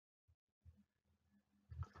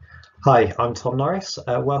Hi, I'm Tom Norris.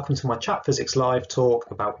 Welcome to my Chat Physics Live talk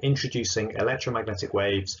about introducing electromagnetic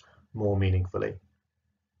waves more meaningfully.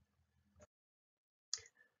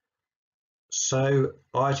 So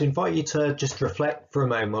I'd invite you to just reflect for a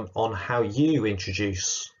moment on how you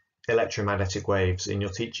introduce electromagnetic waves in your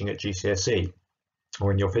teaching at GCSE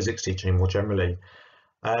or in your physics teaching more generally.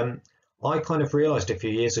 I kind of realised a few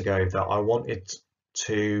years ago that I wanted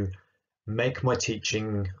to make my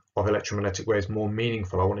teaching of electromagnetic waves more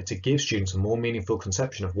meaningful. I wanted to give students a more meaningful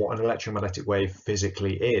conception of what an electromagnetic wave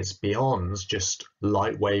physically is beyond just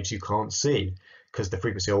light waves you can't see because the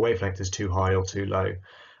frequency or wavelength is too high or too low.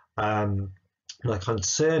 My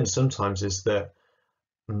concern sometimes is that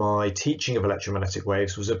my teaching of electromagnetic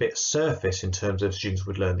waves was a bit surface in terms of students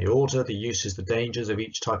would learn the order, the uses, the dangers of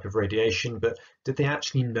each type of radiation, but did they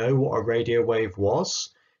actually know what a radio wave was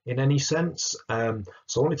in any sense? So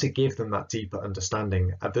I wanted to give them that deeper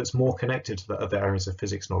understanding that's more connected to the other areas of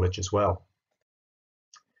physics knowledge as well.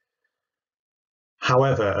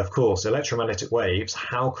 However, of course, electromagnetic waves,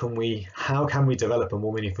 how can we develop a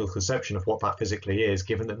more meaningful conception of what that physically is,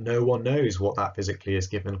 given that no one knows what that physically is,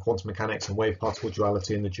 given quantum mechanics and wave particle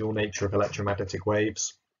duality and the dual nature of electromagnetic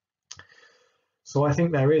waves? So I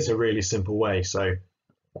think there is a really simple way. So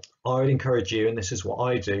I would encourage you, and this is what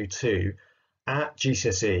I do too, at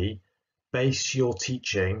GCSE, base your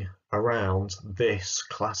teaching around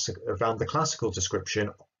the classical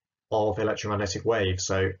description of electromagnetic waves.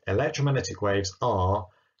 So electromagnetic waves are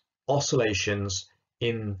oscillations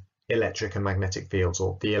in electric and magnetic fields,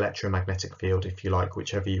 or the electromagnetic field, if you like,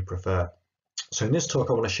 whichever you prefer. So in this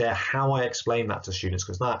talk, I want to share how I explain that to students,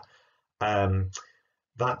 because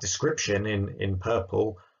that description in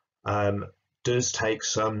purple does take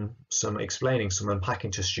some explaining, some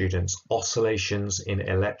unpacking to students. Oscillations in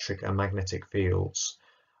electric and magnetic fields.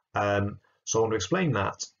 So I want to explain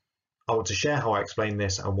that. I want to share how I explain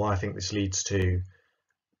this and why I think this leads to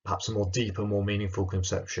perhaps a more deeper, more meaningful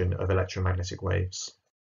conception of electromagnetic waves.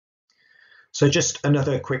 So just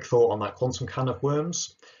another quick thought on that quantum can of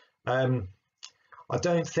worms. I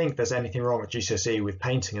don't think there's anything wrong at GCSE with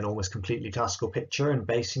painting an almost completely classical picture and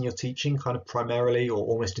basing your teaching kind of primarily or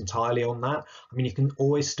almost entirely on that. I mean, you can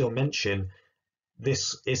always still mention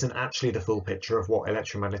this isn't actually the full picture of what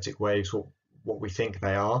electromagnetic waves, or what we think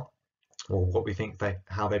they are, or what we think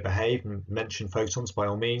how they behave, and mention photons by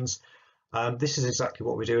all means. This is exactly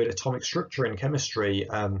what we do in atomic structure in chemistry.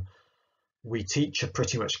 We teach a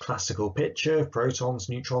pretty much classical picture of protons,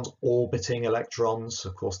 neutrons orbiting electrons.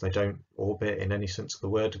 Of course, they don't orbit in any sense of the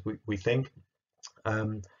word, we think.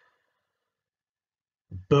 But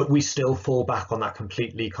we still fall back on that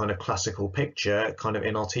completely kind of classical picture kind of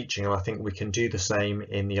in our teaching. And I think we can do the same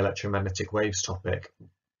in the electromagnetic waves topic.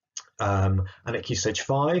 And at Key Stage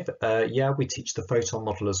 5, yeah, we teach the photon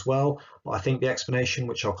model as well, but I think the explanation,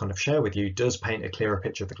 which I'll kind of share with you, does paint a clearer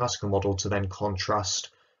picture of the classical model to then contrast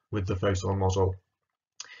with the photon model.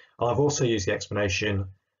 I've also used the explanation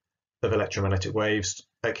of electromagnetic waves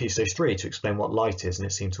at Key Stage 3 to explain what light is, and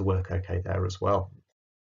it seemed to work okay there as well.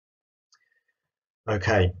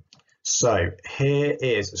 Okay, so here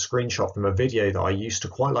is a screenshot from a video that I used to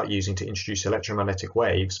quite like using to introduce electromagnetic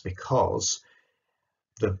waves, because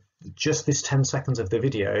just this 10 seconds of the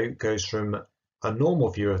video goes from a normal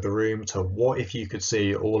view of the room to what if you could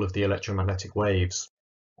see all of the electromagnetic waves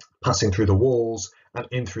passing through the walls and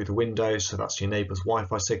in through the windows. So that's your neighbour's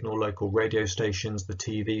Wi-Fi signal, local radio stations, the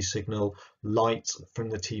TV signal, light from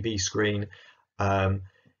the TV screen,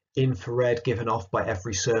 infrared given off by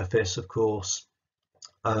every surface, of course.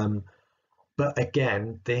 But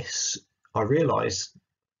again, I realise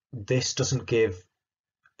this doesn't give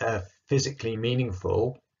a physically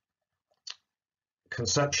meaningful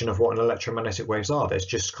conception of what an electromagnetic waves are. There's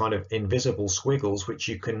just kind of invisible squiggles which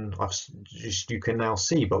you can now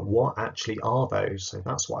see, but what actually are those? So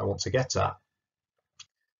that's what I want to get at.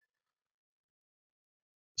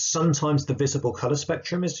 Sometimes the visible color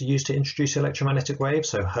spectrum is used to introduce electromagnetic waves.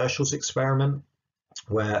 So Herschel's experiment,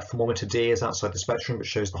 where thermometer D is outside the spectrum but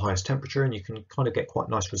shows the highest temperature, and you can kind of get quite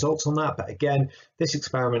nice results on that. But again, this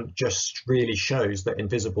experiment just really shows that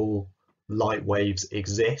invisible light waves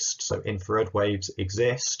exist, so infrared waves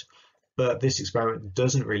exist, but this experiment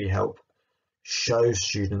doesn't really help show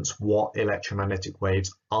students what electromagnetic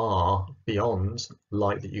waves are beyond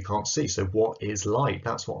light that you can't see. So what is light?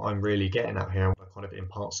 That's what I'm really getting at here. I want to kind of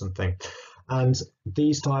impart something. And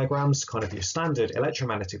these diagrams, kind of your standard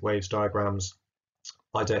electromagnetic waves diagrams,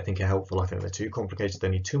 I don't think are helpful. I think they're too complicated. They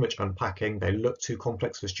need too much unpacking. They look too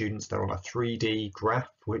complex for students. They're on a 3D graph,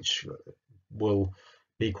 which will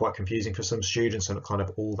be quite confusing for some students, and kind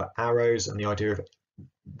of all the arrows and the idea of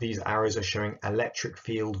these arrows are showing electric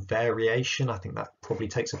field variation. I think that probably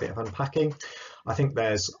takes a bit of unpacking. I think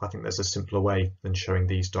there's a simpler way than showing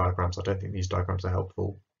these diagrams. I don't think these diagrams are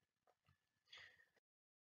helpful.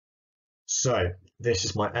 So this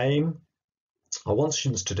is my aim. I want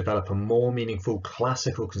students to develop a more meaningful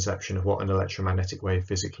classical conception of what an electromagnetic wave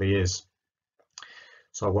physically is.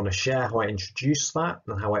 So I want to share how I introduce that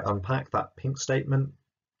and how I unpack that pink statement.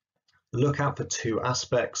 Look out for two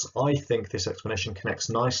aspects. I think this explanation connects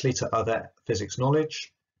nicely to other physics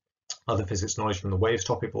knowledge from the waves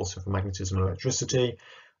topic, but also for magnetism and electricity.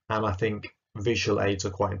 And I think visual aids are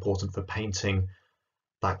quite important for painting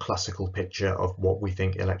that classical picture of what we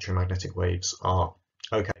think electromagnetic waves are.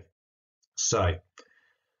 Okay, so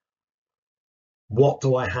what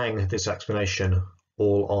do I hang this explanation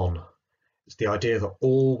all on? It's the idea that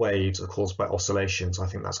all waves are caused by oscillations. I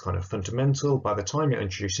think that's kind of fundamental. By the time you're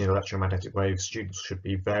introducing electromagnetic waves, students should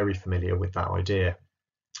be very familiar with that idea.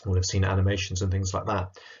 We'll have seen animations and things like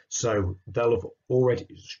that. So they'll have already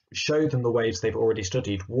showed them the waves they've already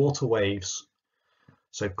studied. Water waves,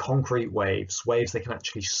 so concrete waves, waves they can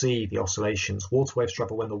actually see the oscillations. Water waves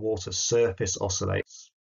travel when the water surface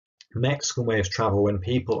oscillates. Mexican waves travel when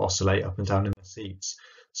people oscillate up and down in their seats.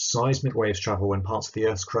 Seismic waves travel when parts of the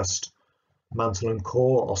Earth's crust, mantle and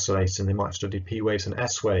core oscillate, and they might have studied P waves and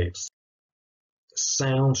S waves.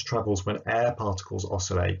 Sound travels when air particles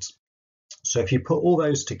oscillate. So if you put all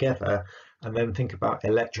those together and then think about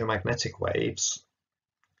electromagnetic waves,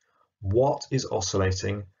 what is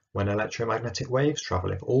oscillating when electromagnetic waves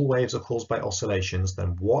travel? If all waves are caused by oscillations,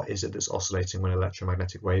 then what is it that's oscillating when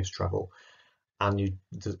electromagnetic waves travel? And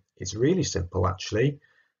it's really simple, actually.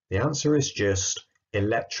 The answer is just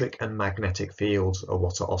electric and magnetic fields are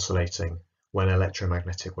what are oscillating when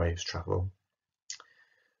electromagnetic waves travel.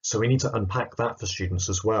 So we need to unpack that for students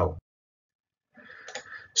as well.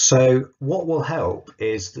 So what will help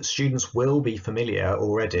is that students will be familiar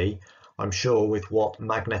already, I'm sure, with what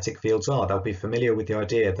magnetic fields are. They'll be familiar with the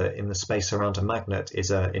idea that in the space around a magnet is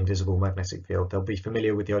an invisible magnetic field. They'll be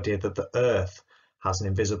familiar with the idea that the Earth has an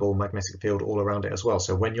invisible magnetic field all around it as well.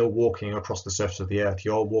 So when you're walking across the surface of the Earth,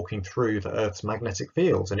 you're walking through the Earth's magnetic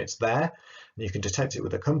field, and it's there, and you can detect it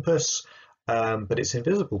with a compass, but it's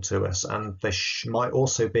invisible to us. And they might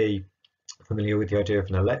also be familiar with the idea of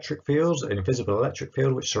an electric field, an invisible electric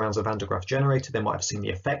field which surrounds a Van de Graaff generator. They might have seen the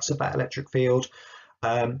effects of that electric field.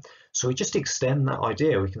 So we just extend that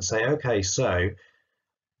idea. We can say, okay, so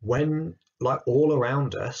when, like all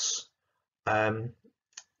around us,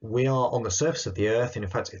 we are on the surface of the Earth, and in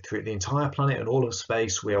fact through the entire planet and all of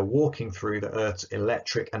space, we are walking through the Earth's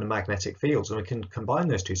electric and magnetic fields, and we can combine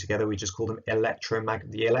those two together. We just call them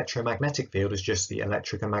the electromagnetic field is just the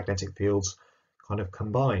electric and magnetic fields kind of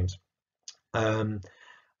combined. And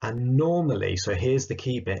normally, so here's the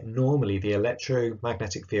key bit, normally the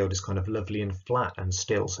electromagnetic field is kind of lovely and flat and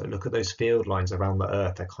still. So look at those field lines around the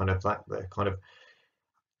Earth, they're kind of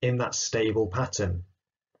in that stable pattern.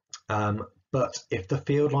 But if the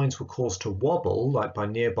field lines were caused to wobble, like by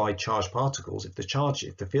nearby charged particles, if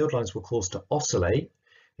the field lines were caused to oscillate,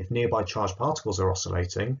 if nearby charged particles are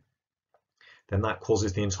oscillating, then that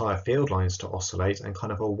causes the entire field lines to oscillate, and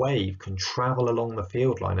kind of a wave can travel along the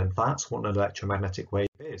field line, and that's what an electromagnetic wave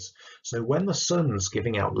is. So when the sun's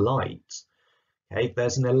giving out light, okay,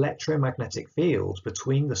 there's an electromagnetic field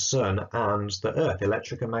between the sun and the Earth,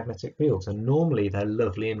 electric and magnetic fields, and normally they're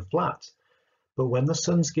lovely and flat. But when the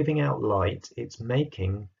sun's giving out light, it's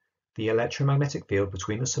making the electromagnetic field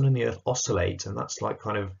between the sun and the Earth oscillate, and that's like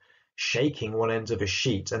kind of shaking one end of a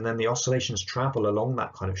sheet, and then the oscillations travel along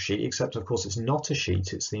that kind of sheet, except of course it's not a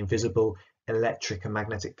sheet, it's the invisible electric and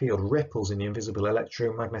magnetic field, ripples in the invisible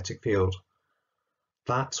electromagnetic field.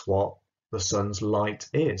 That's what the sun's light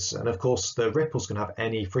is, and of course the ripples can have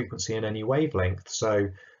any frequency and any wavelength, so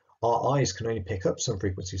our eyes can only pick up some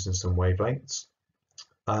frequencies and some wavelengths.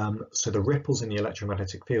 So the ripples in the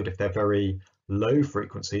electromagnetic field, if they're very low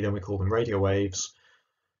frequency, then we call them radio waves,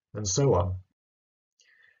 and so on.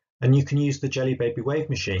 And you can use the Jelly Baby wave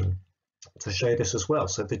machine to show this as well.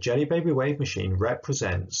 So the Jelly Baby wave machine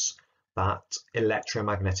represents that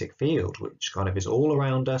electromagnetic field, which kind of is all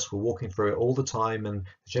around us. We're walking through it all the time, and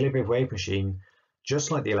the Jelly Baby wave machine, just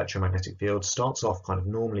like the electromagnetic field, starts off kind of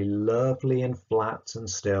normally lovely and flat and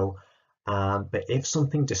still. But if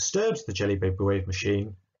something disturbs the Jelly Baby wave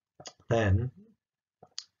machine, then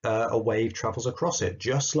a wave travels across it.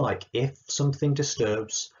 Just like if something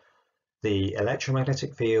disturbs the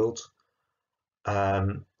electromagnetic field,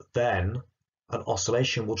 then an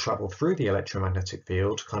oscillation will travel through the electromagnetic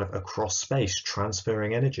field kind of across space,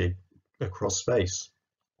 transferring energy across space.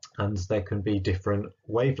 And there can be different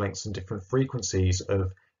wavelengths and different frequencies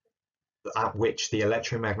of at which the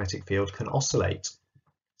electromagnetic field can oscillate.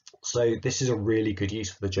 So this is a really good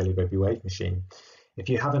use for the Jelly Baby Wave machine. If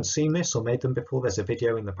you haven't seen this or made them before, there's a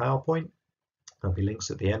video in the PowerPoint. There'll be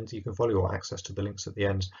links at the end. You can follow or access to the links at the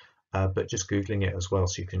end, but just Googling it as well.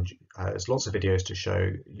 So you can, there's lots of videos to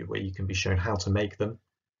show where you can be shown how to make them,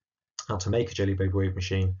 how to make a Jelly Baby Wave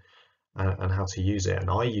machine, and how to use it. And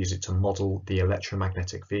I use it to model the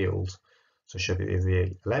electromagnetic field. So show that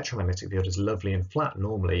the electromagnetic field is lovely and flat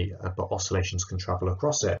normally, but oscillations can travel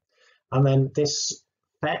across it. And then this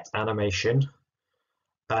PhET animation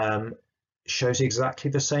shows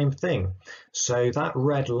exactly the same thing. So that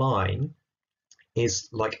red line is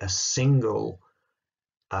like a single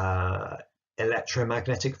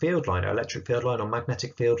electromagnetic field line, electric field line or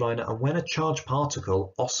magnetic field line. And when a charged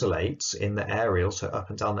particle oscillates in the aerial, so up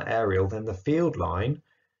and down the aerial, then the field line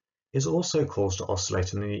is also caused to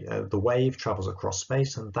oscillate, and the wave travels across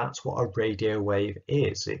space, and that's what a radio wave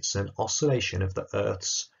is. It's an oscillation of the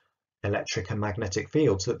Earth's electric and magnetic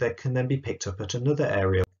fields that can then be picked up at another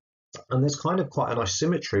area. And there's kind of quite a nice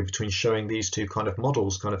symmetry between showing these two kind of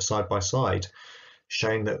models kind of side by side,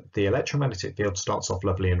 showing that the electromagnetic field starts off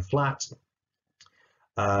lovely and flat,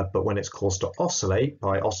 but when it's caused to oscillate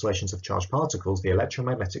by oscillations of charged particles, the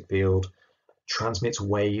electromagnetic field transmits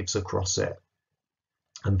waves across it.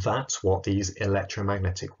 And that's what these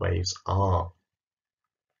electromagnetic waves are.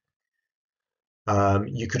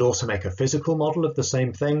 You could also make a physical model of the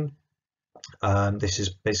same thing. This is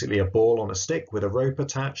basically a ball on a stick with a rope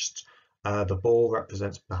attached. The ball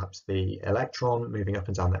represents perhaps the electron moving up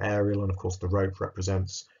and down the aerial, and of course the rope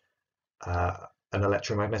represents an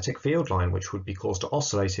electromagnetic field line, which would be caused to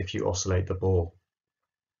oscillate if you oscillate the ball.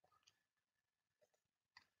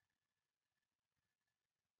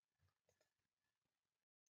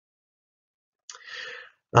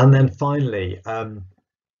 And then finally,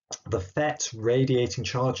 the PhET Radiating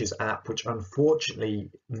Charges app, which unfortunately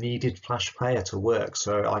needed Flash Player to work.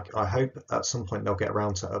 So I hope at some point they'll get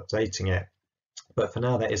around to updating it. But for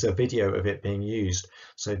now, there is a video of it being used.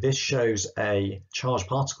 So this shows a charged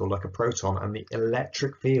particle like a proton and the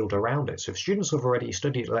electric field around it. So if students who have already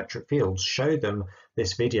studied electric fields, show them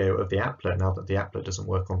this video of the applet now that the applet doesn't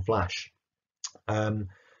work on Flash.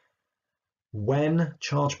 When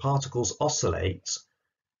charged particles oscillate,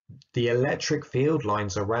 the electric field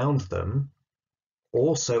lines around them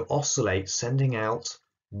also oscillate, sending out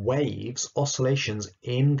waves, oscillations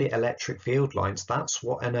in the electric field lines. That's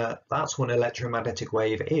what an electromagnetic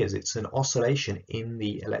wave is. It's an oscillation in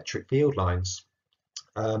the electric field lines.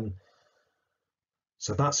 So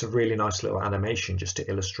that's a really nice little animation just to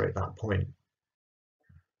illustrate that point.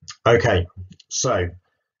 Okay, so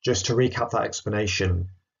just to recap that explanation,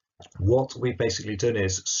 what we've basically done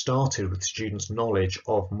is started with students' knowledge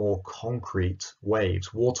of more concrete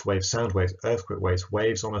waves, water waves, sound waves, earthquake waves,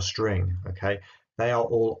 waves on a string, okay? They are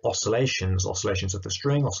all oscillations, oscillations of the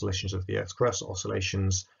string, oscillations of the Earth's crust,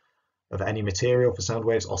 oscillations of any material for sound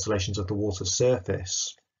waves, oscillations of the water's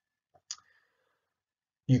surface.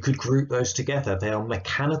 You could group those together. They are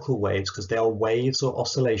mechanical waves because they are waves or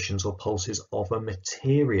oscillations or pulses of a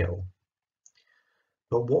material.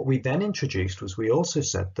 But what we then introduced was we also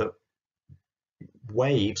said that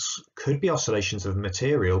waves could be oscillations of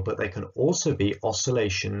material, but they can also be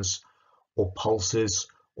oscillations or pulses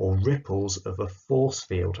or ripples of a force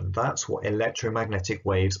field. And that's what electromagnetic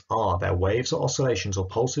waves are. They're waves or oscillations or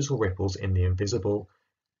pulses or ripples in the invisible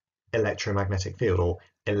electromagnetic field or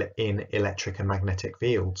in electric and magnetic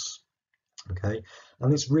fields. Okay,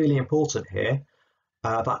 and it's really important here,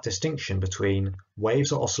 that distinction between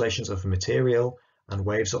waves or oscillations of a material and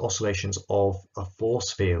waves or oscillations of a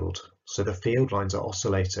force field. So the field lines are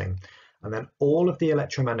oscillating. And then all of the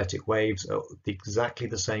electromagnetic waves are exactly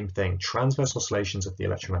the same thing, transverse oscillations of the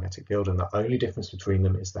electromagnetic field, and the only difference between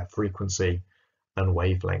them is their frequency and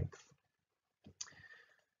wavelength.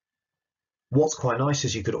 What's quite nice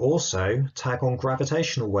is you could also tag on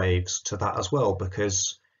gravitational waves to that as well,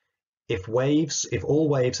 because if all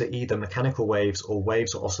waves are either mechanical waves or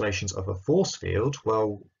waves or oscillations of a force field,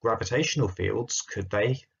 well, gravitational field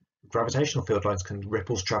lines, can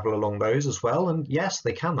ripples travel along those as well? And yes,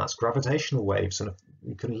 they can. That's gravitational waves, and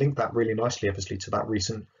you can link that really nicely, obviously, to that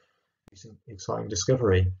recent exciting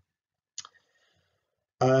discovery.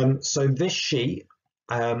 So this sheet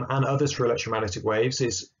and others for electromagnetic waves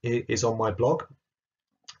is on my blog,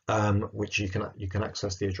 which you can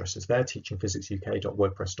access. The addresses there,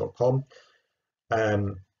 teachingphysicsuk.wordpress.com.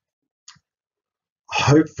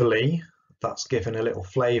 Hopefully that's given a little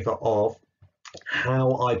flavour of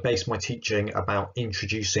how I base my teaching about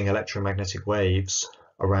introducing electromagnetic waves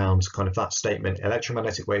around kind of that statement.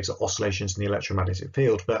 Electromagnetic waves are oscillations in the electromagnetic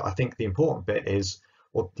field, but I think the important bit is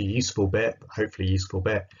or the useful bit, hopefully useful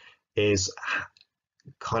bit, is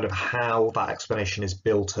kind of how that explanation is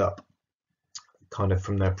built up, kind of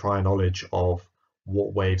from their prior knowledge of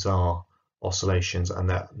what waves are, oscillations, and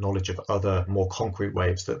their knowledge of other more concrete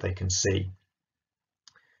waves that they can see.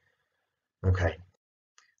 Okay,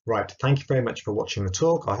 right, thank you very much for watching the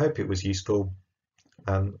talk. I hope it was useful.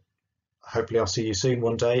 Hopefully I'll see you soon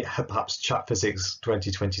one day, perhaps Chat Physics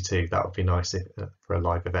 2022. That would be nice for a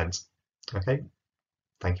live event. Okay,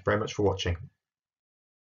 thank you very much for watching.